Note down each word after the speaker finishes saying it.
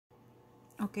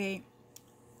Okay,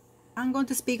 I'm going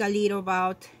to speak a little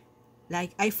about,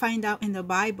 like, I find out in the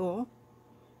Bible,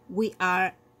 we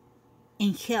are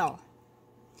in hell.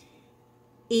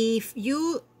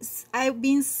 I've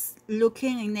been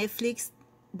looking in Netflix,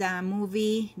 the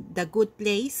movie The Good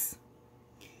Place,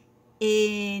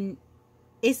 and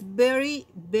it's very,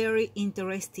 very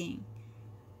interesting.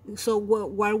 So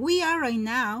where we are right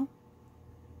now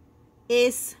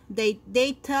is they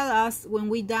tell us when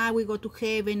we die we go to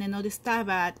heaven and all this stuff,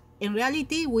 but in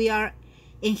reality we are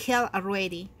in hell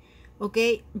already.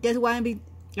 Okay, that's why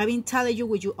I've been telling you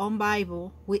with your own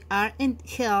Bible, we are in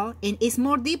hell, and it's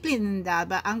more deeply than that,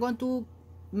 but I'm going to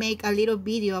make a little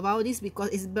video about this because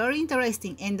it's very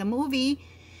interesting. And the movie,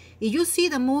 if you see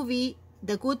the movie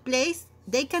The Good Place,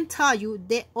 they can tell you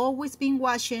they always been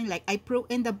watching, like I prove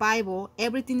in the Bible,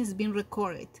 everything is being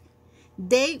recorded.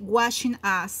 They watching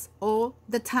us all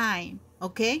the time,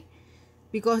 okay?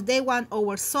 Because they want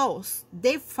our souls.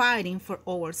 They're fighting for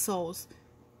our souls.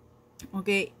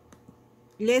 Okay,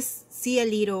 let's see a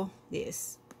little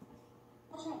this.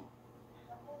 Point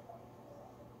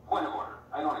of order.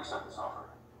 I don't accept this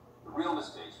offer. The real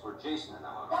mistakes were Jason and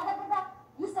Emma.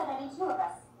 You said any two of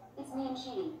us. It's me and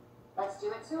Chidi. Let's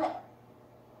do it to it.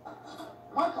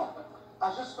 Michael,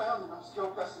 I just found that I'm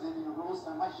still precedent in the rules,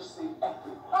 and I might just say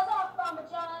everyone. Buzz off, Mama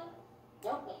John.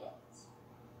 Don't need it.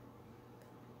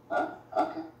 Huh?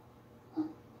 Okay.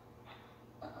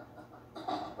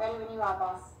 Ready when you are,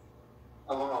 boss.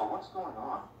 Hello, what's going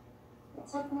on? It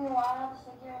took me a while to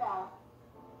figure it out.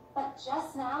 But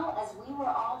just now, as we were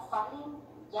all fighting,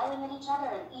 yelling at each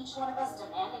other, and each one of us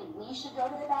demanding we should go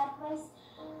to the bad place,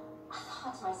 I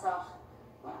thought to myself,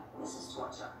 this is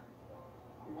torture.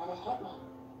 And then it hit me.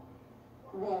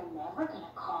 They're never going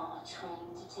to call a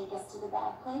train to take us to the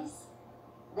bad place.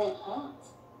 They can't.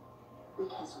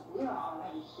 Because we're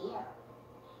already here.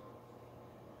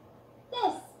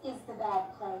 This is the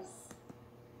bad place.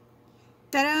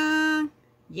 Ta-da!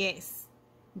 Yes.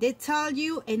 They tell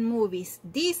you in movies,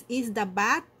 this is the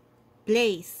bad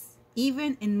place,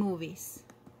 even in movies.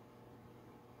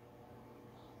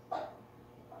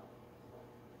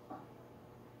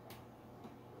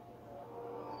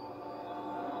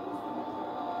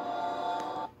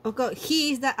 Okay,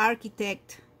 he is the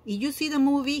architect. If you see the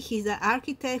movie, he's the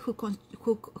architect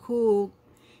who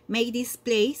made this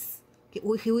place,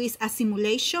 who is a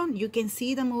simulation. You can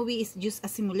see the movie is just a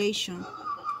simulation.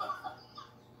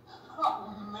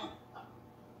 Oh, man.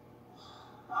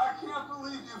 I can't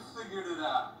believe you figured it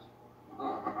out.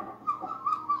 Oh,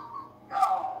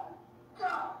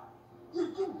 God.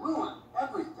 You ruined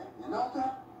everything, you know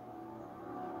that?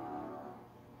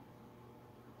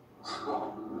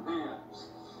 Oh, man.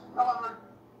 However,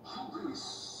 you really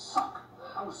suck.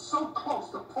 I was so close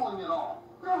to pulling it off.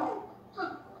 No.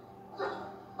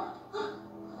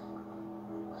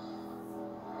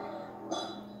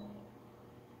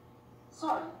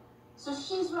 Sorry. So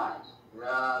she's right.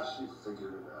 Yeah, she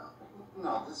figured it out.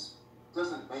 No, this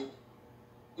doesn't make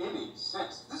any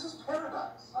sense. This is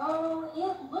paradise. Oh,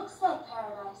 it looks like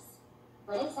paradise.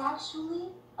 But it's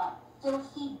actually a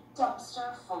filthy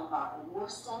dumpster full of our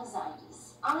worst anxieties.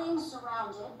 I am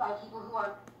surrounded by people who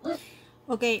are...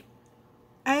 Okay,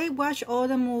 I watched all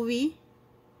the movie,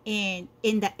 and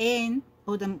in the end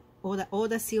of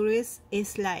the series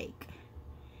is like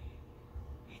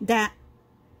the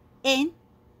end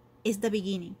is the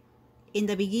beginning. In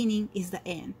the beginning is the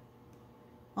end.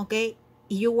 Okay,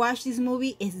 if you watch this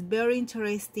movie, it's very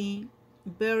interesting,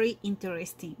 very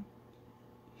interesting.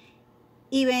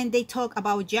 Even they talk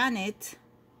about Janet.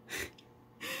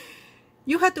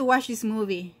 You have to watch this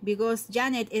movie because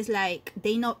Janet is like,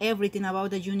 they know everything about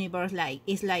the universe. Like,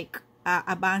 it's like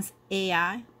advanced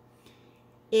AI.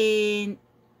 And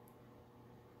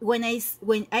when I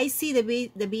see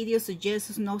the videos of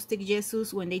Jesus, Gnostic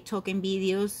Jesus, when they talk in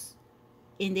videos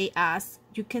and they ask,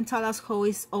 you can tell us how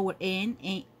is our end,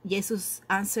 and Jesus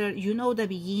answered, you know the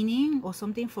beginning or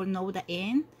something for know the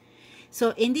end.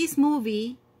 So in this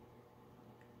movie,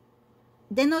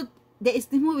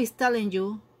 this movie is telling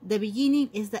you the beginning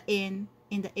is the end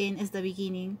and the end is the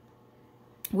beginning.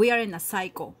 We are in a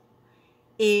cycle.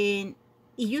 And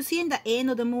if you see in the end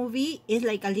of the movie, it's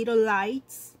like a little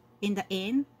lights in the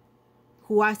end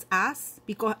who was us,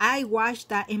 because I watched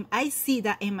that and I see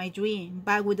that in my dream.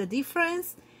 But with the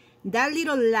difference, that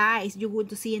little lights you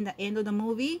would see in the end of the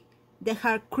movie, they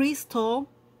are crystal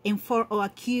in form of a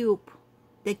cube.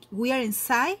 That we are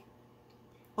inside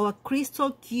of a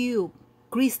crystal cube.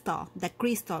 The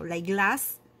crystal, like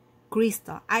glass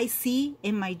crystal. I see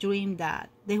in my dream that.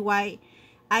 That's why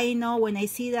I know when I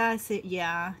see that, I say,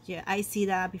 yeah, I see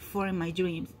that before in my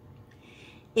dreams.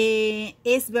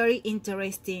 It's very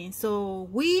interesting. So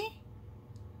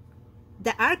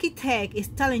the architect is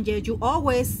telling you,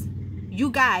 you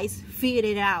guys figured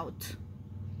it out.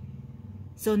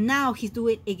 So now he's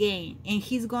doing it again, and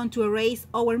he's going to erase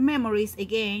our memories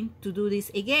again to do this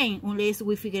again, unless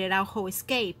we figure it out how to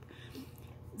escape.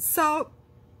 So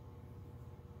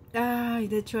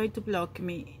they try to block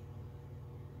me.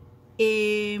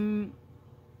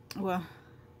 Well,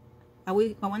 I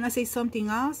want to say something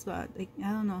else, but I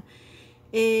don't know.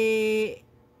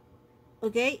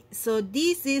 Okay, so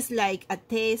this is like a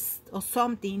test or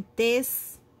something.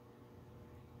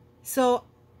 So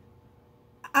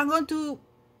I'm going to,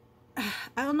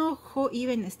 I don't know how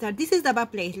even start. This is the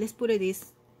bad place. Let's put it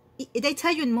this. They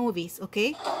tell you in movies,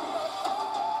 okay? Guy,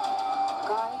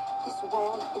 this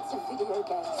world, it's a video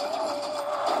game.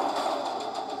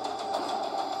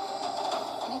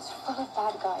 And it's full of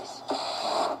bad guys.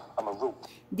 I'm a root.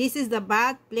 This is the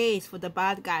bad place for the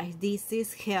bad guys. This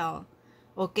is hell,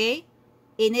 okay?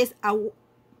 And it's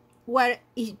where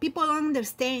if people don't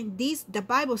understand this, the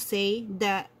Bible say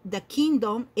that the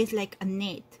kingdom is like a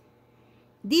net.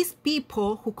 These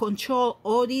people who control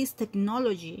all this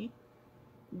technology,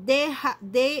 they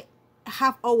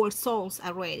have our souls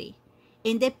already,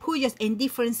 and they put us in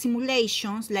different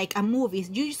simulations, like a movie.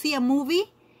 You see a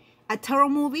movie, a terror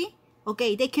movie,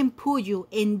 okay? They can put you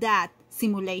in that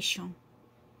simulation.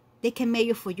 They can make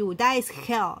it for you. That is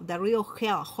hell, the real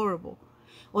hell, horrible.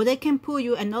 Or they can put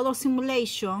you another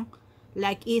simulation,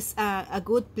 like it's a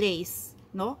good place,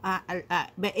 no?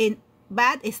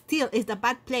 But it still is the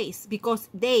bad place because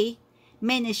they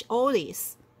manage all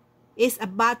this. It's the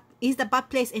bad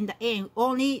place in the end.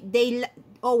 Only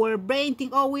our brain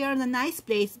think, oh, we are in a nice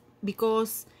place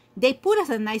because they put us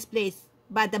in a nice place.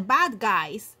 But the bad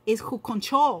guys is who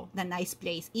control the nice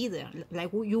place either,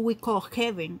 like we call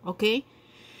heaven, okay?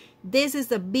 This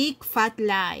is a big fat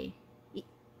lie.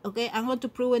 Okay, I'm going to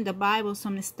prove in the Bible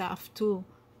some stuff too.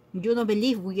 You don't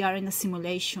believe we are in a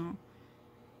simulation.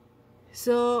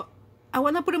 So I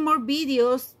want to put in more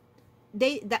videos.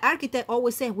 The architect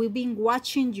always says, we've been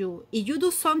watching you. If you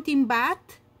do something bad,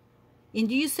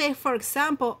 and you say, for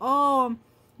example, oh,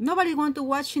 nobody want to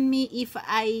watch me if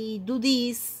I do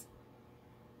this,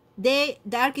 the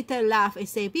architect laugh and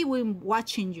say, we will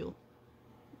watching you.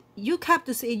 You have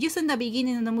to say, just in the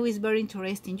beginning of the movie is very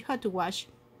interesting. You have to watch.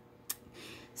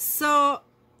 So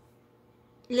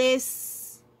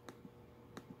let's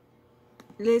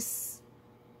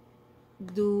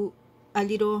do a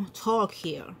little talk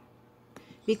here,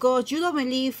 because you don't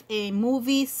believe in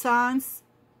movie songs.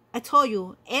 I told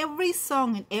you, every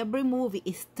song and every movie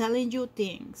is telling you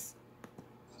things.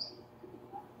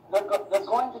 They're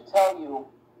going to tell you,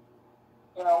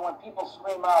 you know, when people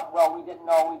scream out, well, we didn't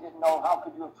know, how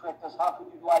could you have tricked us, how could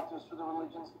you lie to us through the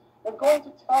religions? They're going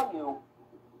to tell you,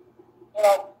 you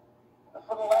know,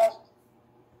 for the last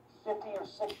 50 or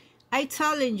 60... I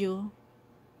telling you,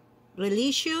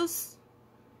 religious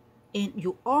in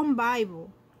your own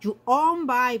Bible,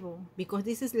 because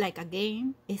this is like a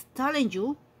game, is telling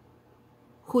you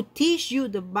who teach you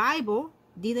the Bible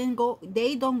they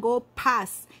don't go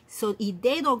past. So if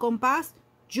they don't go past,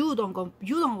 you don't go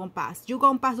past. You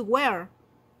go past where?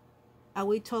 I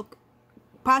will talk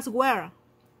past where?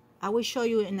 I will show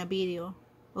you in a video,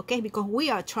 okay? Because we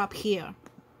are trapped here.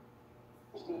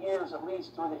 60 years at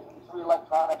least through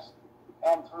electronics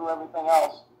and through everything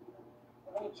else.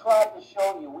 We tried to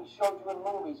show you. We showed you in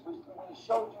movies. We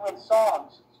showed you in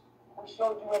songs. We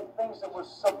showed you in things that were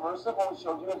subversive, and we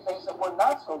showed you in things that were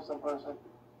not so subversive.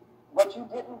 But you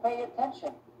didn't pay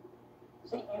attention.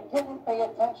 See, you didn't pay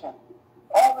attention.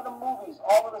 All of the movies,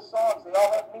 all of the songs, they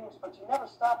all have meanings, but you never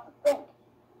stopped to think.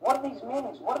 What are these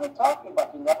meanings? What are they talking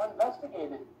about? You never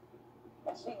investigated.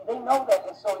 And see, they know that,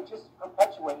 and so it just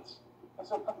perpetuates.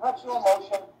 It's a perpetual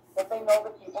emotion that they know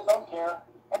that people don't care.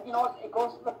 And you know, it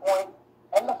goes to the point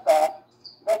and the fact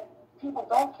that people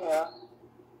don't care,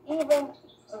 even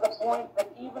to the point that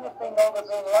even if they know they're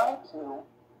being lied to,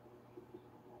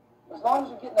 as long as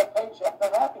you're getting a paycheck,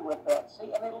 they're happy with that.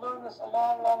 See, and they learned this a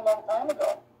long, long, long time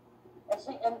ago. And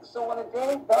see, and so when a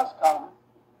day does come,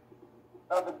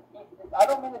 I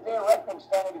don't mean the day of reckoning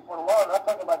standing before the Lord. I'm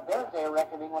talking about their day of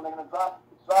reckoning when they're going to drop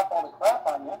all the crap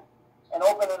on you and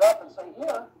open it up and say,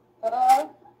 here, ta-da,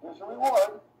 here's your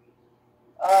reward.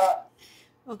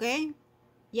 Okay?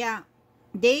 Yeah.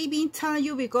 They've been telling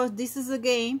you, because this is a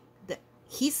game.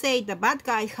 He said the bad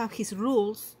guys have his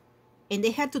rules, and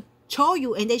they had to show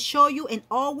you, and they show you in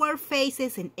our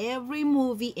faces in every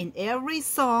movie, in every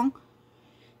song.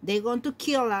 They're going to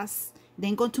kill us.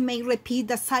 They're going to repeat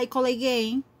the cycle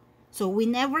again. So we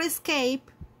never escape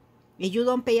if you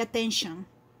don't pay attention.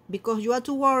 because you are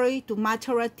too worried to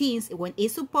material things when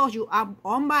it's supposed you are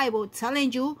on Bible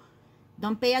telling you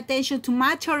don't pay attention to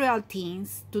material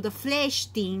things, to the flesh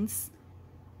things,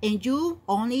 and you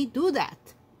only do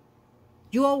that.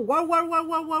 You are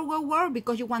work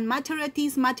because you want material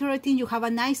things, you have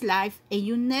a nice life, and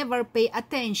you never pay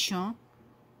attention.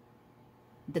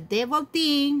 The devil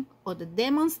thing, or the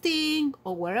demons thing,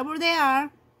 or wherever they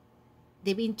are,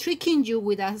 they've been tricking you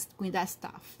with that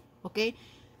stuff, okay?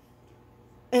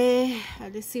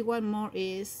 Let's see what more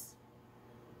is.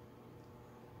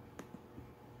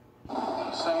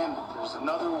 You're saying there's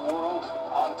another world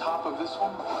on top of this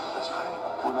one? That's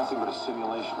right. We're nothing but a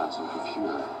simulation on some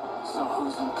computer. So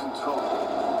who's in control?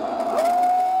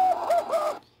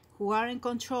 Who are in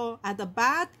control are the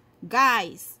bad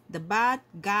guys. The bad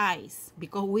guys.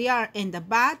 Because we are in the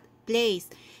bad place.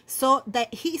 So the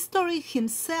history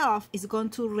himself is going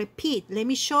to repeat. Let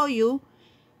me show you.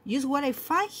 Use what I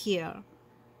find here.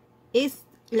 It's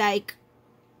like,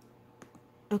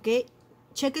 okay,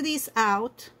 check this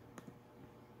out.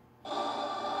 Your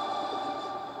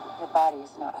body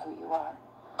is not who you are.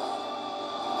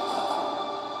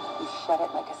 You shed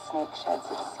it like a snake sheds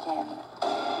its skin.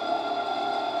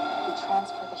 You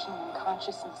transfer the human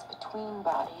consciousness between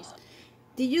bodies.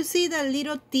 Did you see the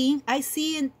little thing? I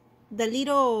see in the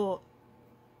little,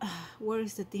 where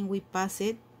is the thing we pass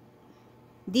it?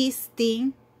 This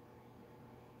thing.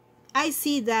 I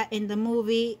see that in the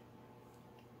movie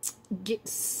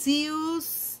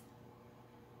Zeus.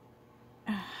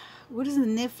 What is the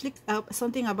Netflix?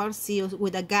 Something about Zeus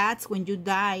with the gods. When you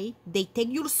die, they take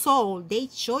your soul. They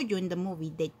show you in the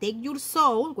movie. They take your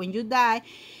soul when you die,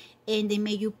 and they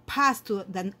make you pass to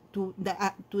the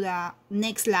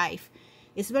next life.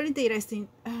 It's very interesting.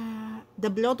 The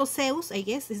blood of Zeus, I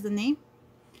guess, is the name.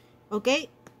 Okay,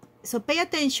 so pay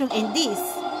attention in this.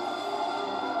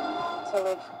 To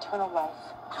live eternal life.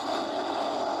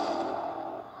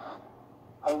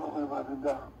 How long have I been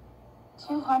down?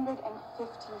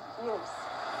 250 years.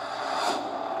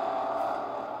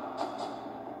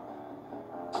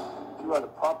 You are the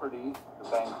property of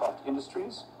Bancroft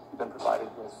Industries. You've been provided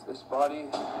with this body.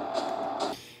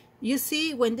 You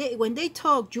see, when they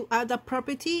talk, you are the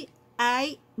property.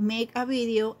 I make a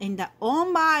video and the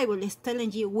own Bible is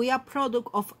telling you we are product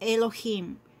of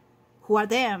Elohim. Who are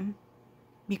them?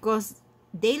 Because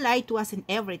they lie to us in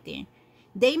everything.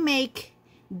 They make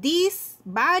these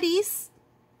bodies.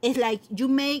 It's like you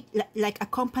make, like a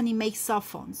company makes cell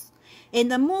phones. In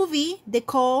the movie, they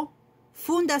call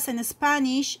fundas in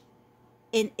Spanish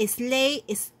and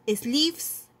slaves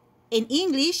in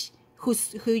English, who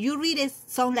you read it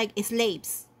sound like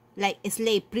slaves, like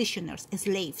slave prisoners,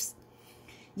 slaves.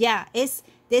 Yeah,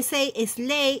 they say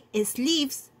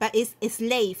slaves, but it's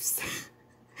slaves.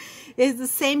 It's the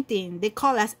same thing. They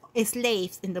call us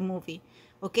slaves in the movie.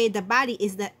 Okay, the body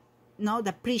is the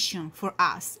prison for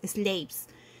us, slaves.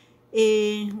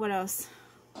 What else?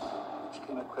 Which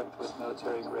came equipped with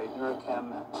military-grade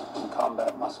neurochem and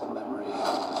combat muscle memory.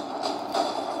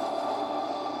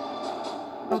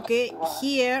 Okay,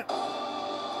 here.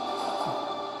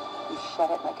 You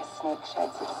shed it like a snake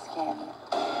sheds its skin.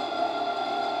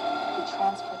 You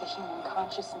transfer the human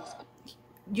consciousness.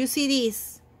 You see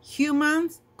this? Human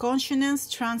consciousness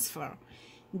transfer.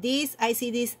 This, I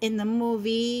see this in the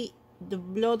movie The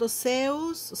Blood of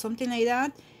Zeus, or something like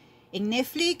that, in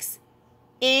Netflix.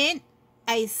 And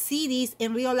I see this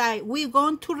in real life. We're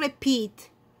going to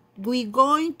repeat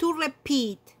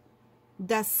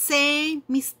the same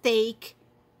mistake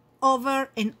over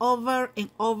and over and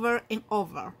over and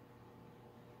over.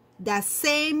 The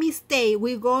same mistake.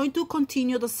 We're going to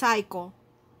continue the cycle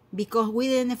because we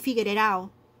didn't figure it out.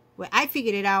 Well, I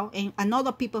figured it out and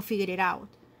another people figured it out.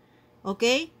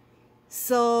 Okay?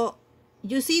 So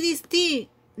you see this thing.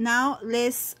 Now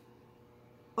let's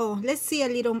see a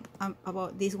little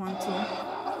about this one too.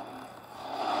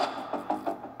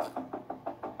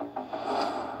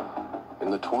 In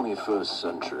the 21st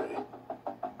century,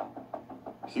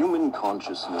 human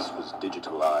consciousness was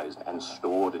digitalized and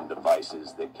stored in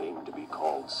devices that came to be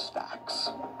called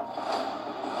stacks.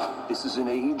 This is an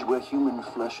age where human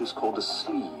flesh is called a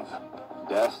sleeve.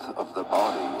 Death of the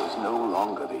body is no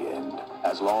longer the end,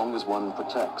 as long as one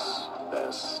protects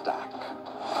their stack.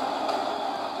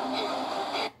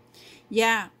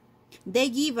 Yeah, they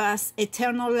give us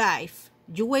eternal life.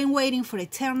 You ain't waiting for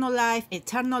eternal life,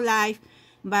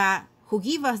 but who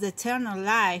give us the eternal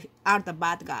life are the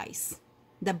bad guys.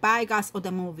 The bad guys of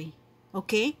the movie,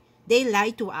 okay? They lie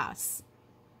to us.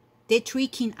 They're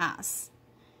tricking us.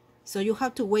 So you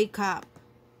have to wake up.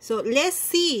 So let's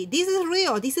see. This is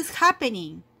real. This is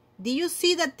happening. Do you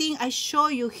see the thing I show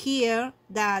you here?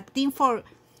 The thing for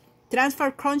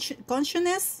transfer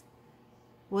consciousness?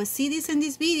 Well, see this in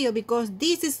this video, because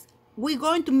this is, we're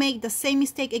going to make the same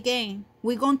mistake again.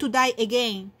 We're going to die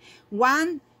again.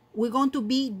 One, we're going to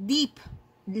be deep,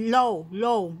 low,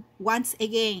 once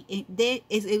again.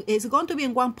 It's going to be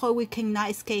in one point we cannot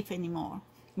escape anymore.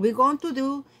 We're going to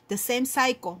do the same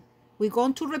cycle. We're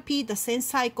going to repeat the same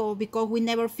cycle because we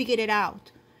never figured it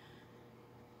out.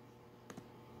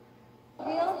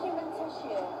 Real human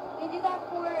tissue. We do that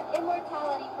for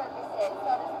immortality purposes,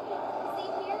 so to speak. See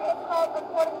here, it's called the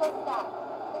cortical stack.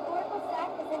 The cortical stack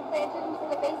is implanted into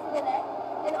the base of the neck,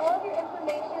 and all of your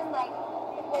information, like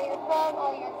where you're from,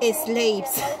 all your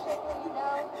Slaves. your emotions, what you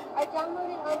know, are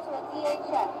downloaded onto a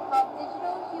DHF called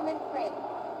Digital Human Frame.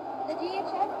 The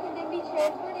DHF can then be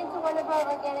transferred into one of our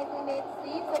organically made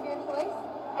sleeves of your choice,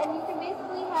 and you can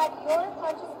basically have your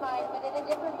conscious mind within a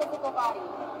different physical body.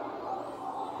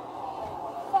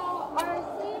 So our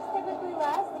sleeves typically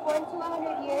last 1 to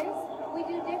 100 years. We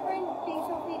do different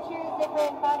facial features,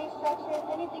 different body structures,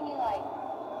 anything you like.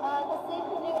 The sleeve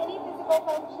can do any physical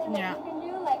function that you can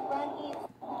do, like run, eat.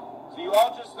 So you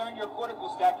all just learned your cortical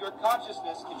stack. Your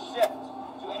consciousness can shift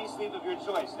to any sleeve of your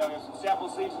choice. Now we have some sample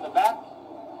sleeves in the back,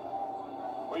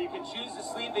 or you can choose the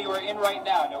sleeve that you are in right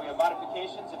now. Now we have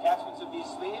modifications, attachments of these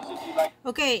sleeves if you like.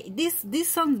 Okay, this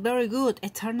sounds very good.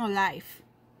 Eternal life.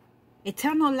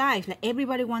 Eternal life, like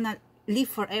everybody wanna live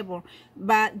forever,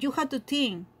 but you have to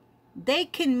think they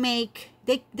can make,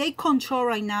 they control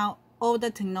right now all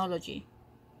the technology.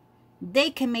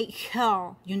 They can make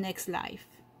hell your next life.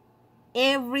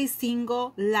 Every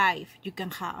single life you can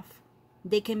have,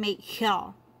 they can make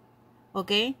hell.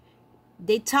 Okay,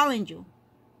 they telling you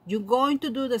you're going to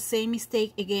do the same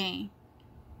mistake again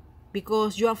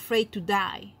because you're afraid to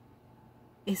die.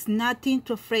 It's nothing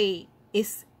to afraid.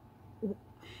 It's,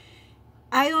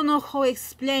 I don't know how to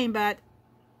explain, but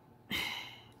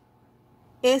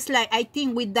it's like, I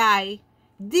think we die.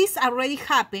 This already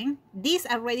happened. This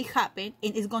already happened,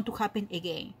 and it's going to happen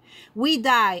again. We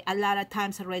die a lot of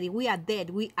times already. We are dead.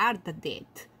 We are the dead.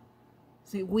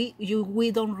 So we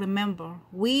don't remember.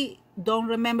 We don't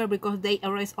remember because they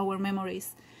erase our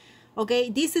memories. Okay,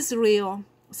 this is real.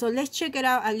 So let's check it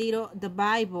out a little. The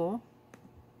Bible,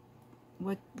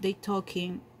 what they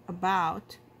talking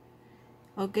about.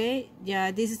 Okay,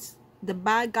 yeah, this is the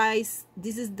bad guys.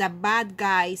 This is the bad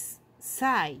guys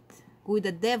side with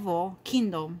the devil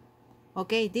kingdom.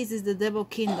 Okay, this is the devil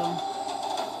kingdom.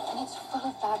 And it's full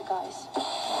of bad guys.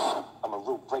 I'm a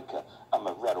rule breaker. I'm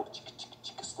a rattle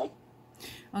chicka snake.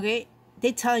 Okay,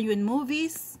 they tell you in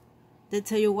movies. They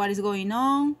tell you what is going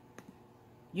on.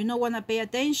 You don't want to pay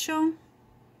attention.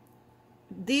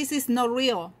 This is not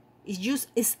real.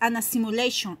 It's a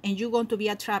simulation, and you're going to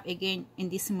be trapped again in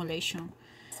this simulation.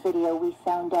 Video, we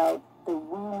found out the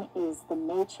womb is the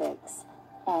matrix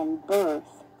and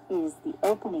birth is the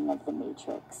opening of the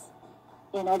matrix.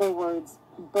 In other words,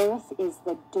 birth is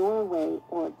the doorway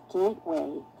or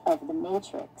gateway of the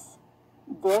matrix.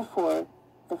 Therefore,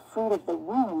 the fruit of the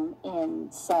womb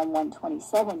in Psalm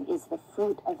 127 is the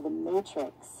fruit of the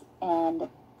matrix and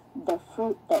the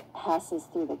fruit that passes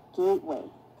through the gateway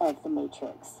of the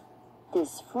matrix.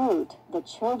 This fruit, the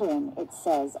children, it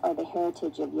says, are the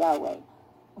heritage of Yahweh.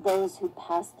 Those who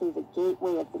pass through the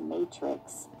gateway of the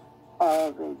matrix are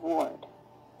a reward.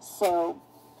 So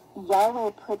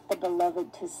Yahweh put the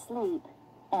beloved to sleep,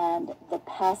 and the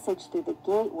passage through the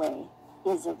gateway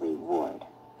is a reward.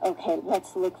 Okay,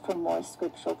 let's look for more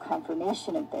scriptural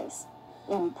confirmation of this.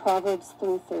 In Proverbs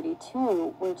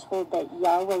 3:32, we're told that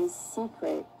Yahweh's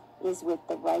secret is with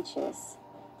the righteous,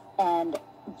 and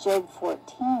Job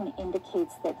 14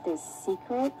 indicates that this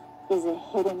secret is a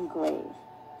hidden grave.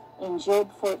 In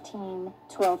Job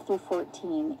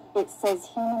 14:12-14, it says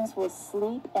humans will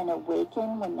sleep and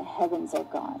awaken when the heavens are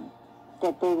gone,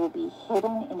 that they will be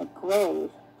hidden in a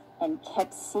grave and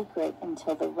kept secret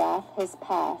until the wrath has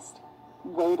passed,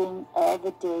 waiting all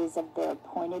the days of their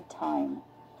appointed time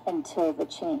until the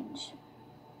change.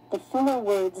 The filler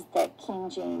words that King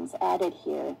James added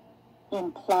here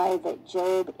imply that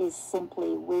Job is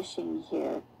simply wishing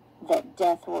here that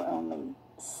death were only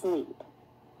sleep.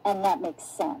 And that makes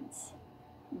sense.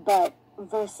 But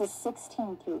verses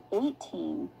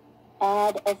 16-18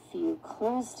 add a few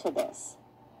clues to this.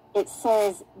 It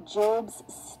says Job's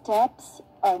steps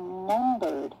are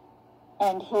numbered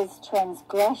and his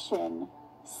transgression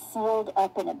sealed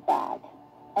up in a bag.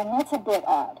 And that's a bit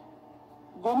odd.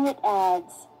 Then it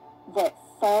adds that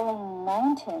falling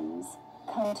mountains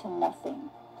come to nothing.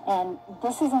 And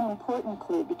this is an important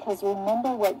clue because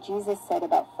remember what Jesus said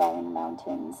about falling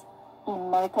mountains.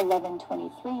 In Mark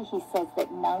 11:23, he says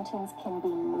that mountains can be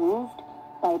moved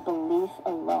by belief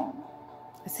alone.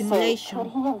 A simulation. So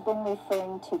could he have been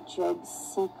referring to Job's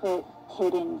secret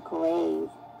hidden grave,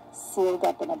 sealed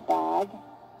up in a bag,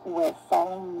 where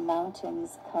falling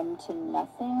mountains come to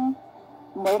nothing?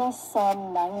 Notice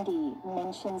Psalm 90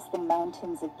 mentions the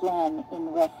mountains again in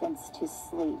reference to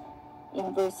sleep.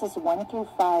 In verses 1 through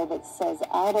 5, it says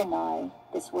Adonai,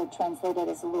 this word translated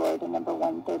as Lord, and number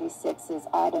 136 is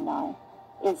Adonai.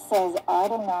 It says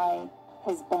Adonai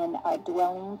has been our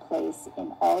dwelling place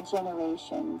in all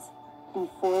generations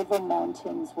before the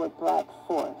mountains were brought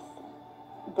forth.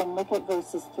 Then look at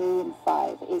verses 3 and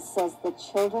 5. It says, the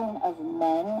children of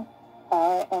men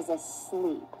are as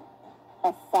asleep.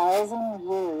 1,000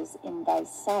 years in thy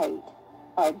sight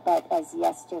are but as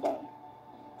yesterday.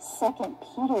 2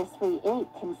 Peter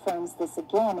 3:8 confirms this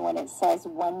again when it says,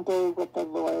 one day with the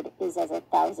Lord is as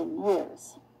 1,000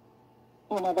 years.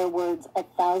 In other words,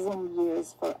 1,000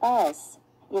 years for us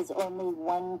is only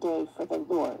one day for the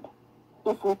Lord.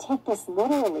 If we take this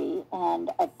literally, and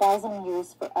 1,000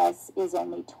 years for us is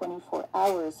only 24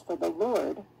 hours for the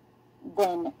Lord,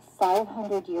 then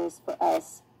 500 years for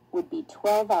us would be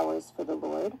 12 hours for the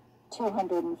Lord,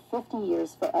 250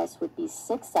 years for us would be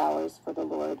 6 hours for the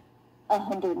Lord,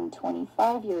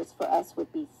 125 years for us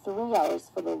would be 3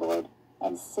 hours for the Lord,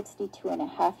 and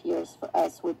 62.5 years for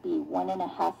us would be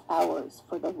 1.5 hours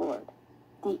for the Lord.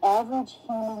 The average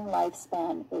human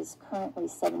lifespan is currently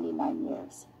 79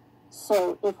 years.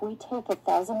 So if we take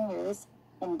 1,000 years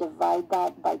and divide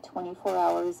that by 24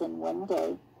 hours in one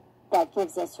day, that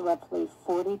gives us roughly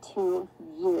 42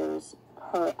 years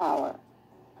per hour.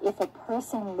 If a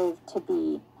person lived to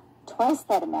be twice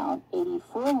that amount,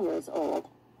 84 years old,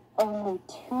 only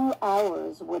 2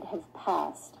 hours would have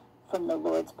passed from the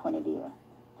Lord's point of view.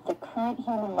 The current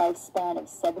human lifespan of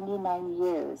 79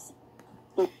 years.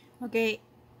 Okay,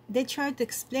 they try to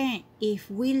explain if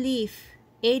we live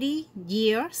 80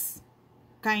 years,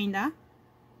 kinda,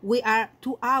 we are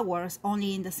 2 hours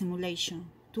only in the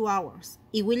simulation. 2 hours.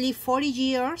 If we live 40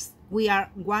 years, we are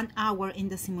 1 hour in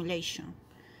the simulation.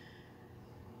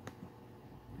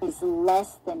 Is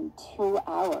less than 2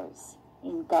 hours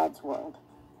in God's world.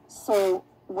 So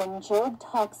when Job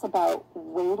talks about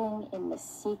waiting in the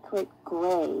secret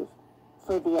grave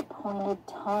for the appointed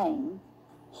time,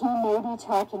 he may be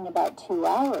talking about 2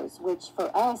 hours, which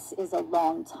for us is a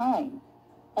long time.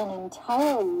 An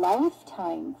entire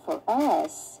lifetime for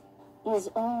us is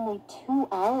only 2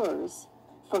 hours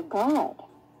for God.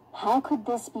 How could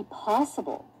this be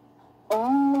possible?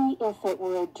 Only if it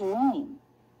were a dream,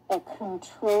 a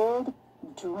controlled,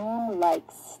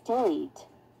 dream-like state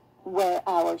where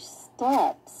our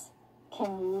steps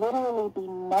can literally be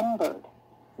numbered,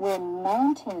 where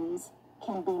mountains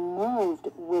can be moved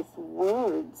with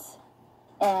words,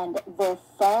 and their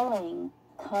falling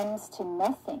comes to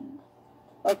nothing.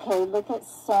 Okay, look at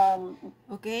Psalm.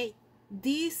 Okay,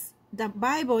 the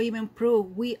Bible even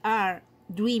proves we are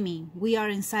dreaming. We are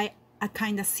inside a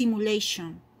kind of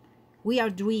simulation. We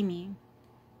are dreaming.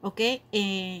 Okay,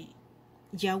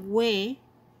 Yahweh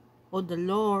or the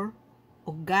Lord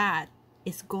or God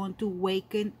is going to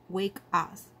wake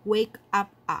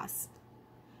up us.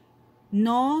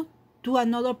 No to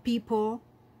another people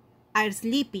are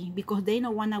sleeping because they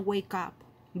don't want to wake up.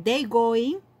 They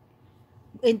going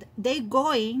with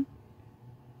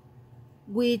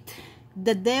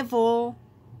the devil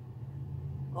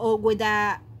or with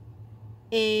a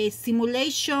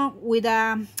simulation with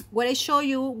what I show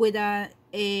you with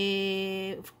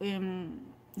they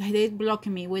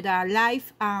blocking me with a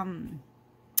life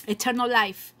eternal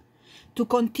life to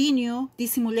continue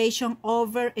this simulation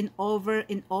over and over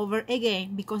and over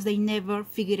again because they never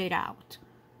figured it out.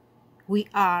 We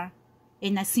are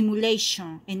in a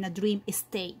simulation, in a dream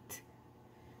state.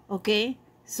 Okay,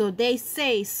 so I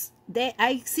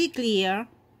see clear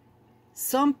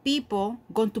some people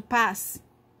going to pass,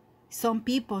 some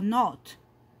people not.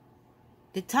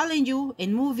 They're telling you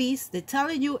in movies, they're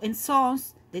telling you in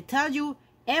songs, they tell you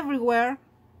everywhere,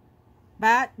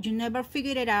 but you never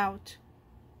figured it out.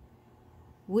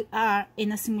 We are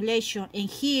in a simulation, and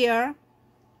here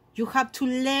you have to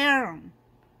learn.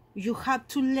 You have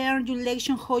to learn your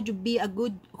lesson how to be a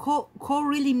good, how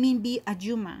really mean be a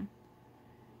human.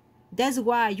 That's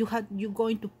why you're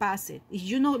going to pass it. If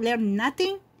you don't learn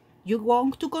nothing, you're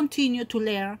going to continue to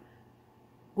learn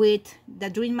with the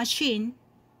dream machine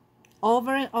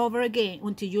over and over again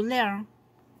until you learn,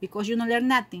 because you don't learn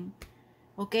nothing.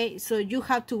 Okay, so you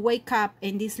have to wake up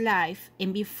in this life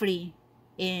and be free.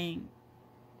 And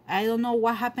I don't know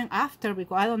what happened after,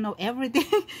 because I don't know everything.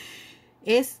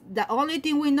 It's the only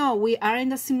thing we know. We are in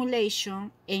the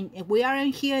simulation, and if we are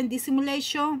in here in this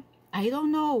simulation, I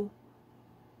don't know.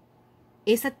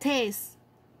 It's a test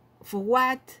for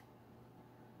what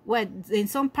well, in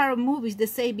some part of movies they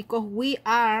say because we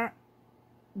are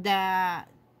the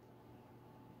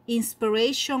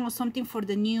inspiration or something for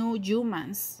the new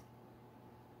humans,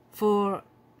 for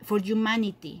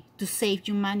humanity, to save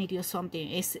humanity or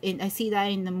something. And I see that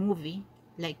in the movie,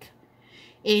 like,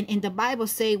 in the Bible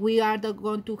say we are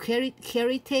going to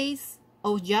heritage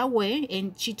of Yahweh,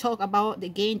 and she talked about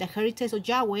again the heritage of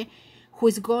Yahweh, who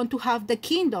is going to have the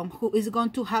kingdom, who is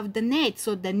going to have the net.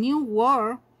 So the new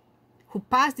world who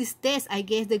pass this test, I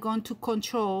guess they're going to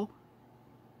control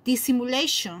this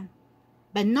simulation,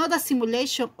 but not the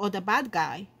simulation of the bad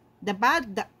guy.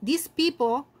 These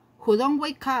people who don't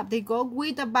wake up, they go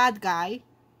with the bad guy,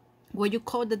 what you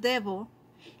call the devil,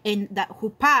 and that who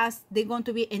pass, they're going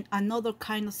to be in another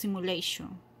kind of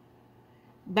simulation.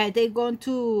 But they're going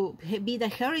to be the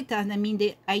heritage. I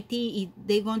mean, I think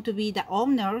they're going to be the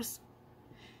owners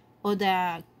of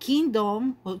the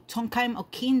kingdom, or some kind of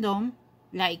kingdom,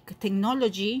 like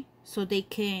technology, so they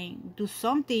can do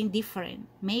something different,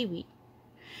 maybe.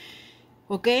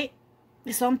 Okay,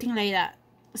 something like that.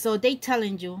 So they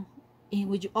telling you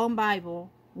with your own Bible,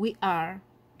 we are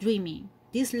dreaming.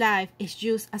 This life is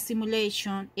just a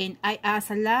simulation. And I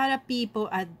ask a lot of people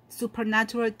at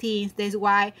supernatural things. That's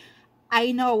why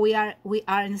I know we are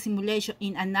in a simulation.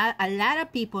 And a lot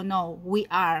of people know we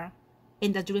are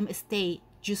in the dream state,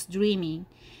 just dreaming.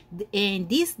 And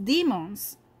these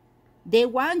demons, they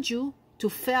want you to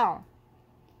fail.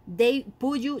 They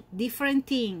put you different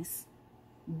things,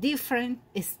 different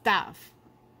stuff.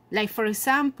 Like, for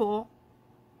example,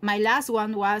 my last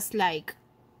one was like,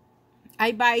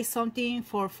 I buy something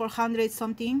for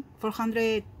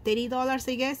 $430,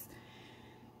 I guess.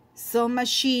 Some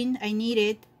machine I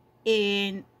needed,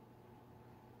 and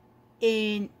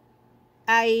they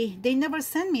never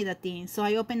sent me the thing. So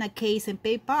I opened a case in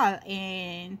PayPal,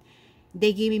 and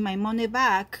they give me my money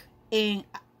back. And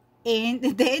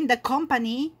then the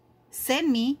company sent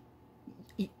me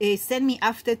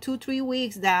after 2-3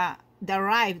 weeks the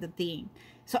arrived the thing.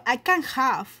 So I can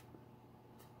have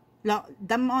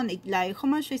the money, like, how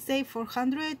much I say,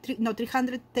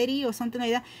 330 or something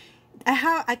like that.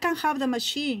 I can have the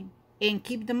machine and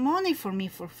keep the money for me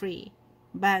for free.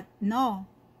 But no,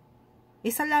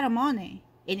 it's a lot of money.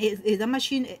 And it's a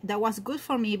machine that was good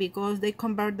for me because they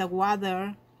convert the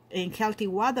water and healthy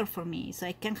water for me, so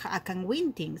I can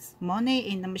win things,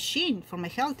 money in the machine for my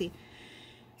healthy.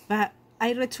 But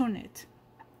I returned it.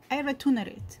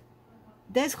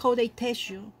 That's how they test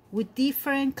you, with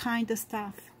different kind of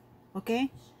stuff.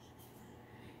 Okay,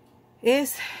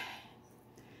 it's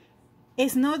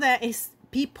not that it's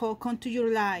people come to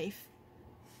your life.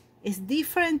 It's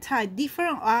different type,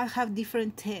 have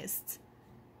different tests.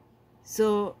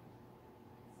 So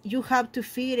you have to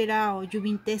figure it out. You've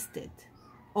been tested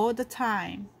all the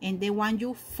time, and they want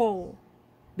you fall,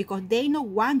 because they don't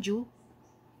want you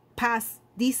pass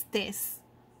this test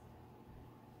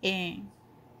and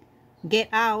get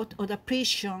out of the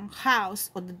prison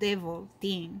house of the devil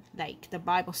thing, like the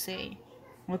Bible say.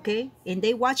 Okay, and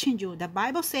they watching you. The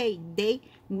Bible say they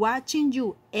watching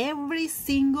you. Every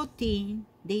single thing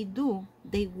they do,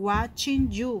 they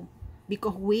watching you,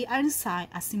 because we are inside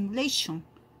a simulation,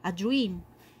 a dream.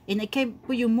 And I can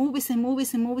put you movies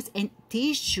and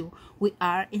teach you we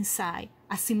are inside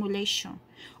a simulation.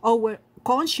 Our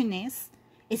consciousness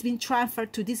has been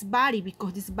transferred to this body,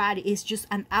 because this body is just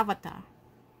an avatar.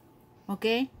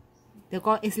 Okay, they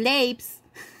call slaves,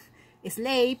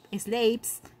 slaves.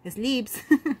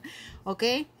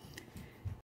 Okay,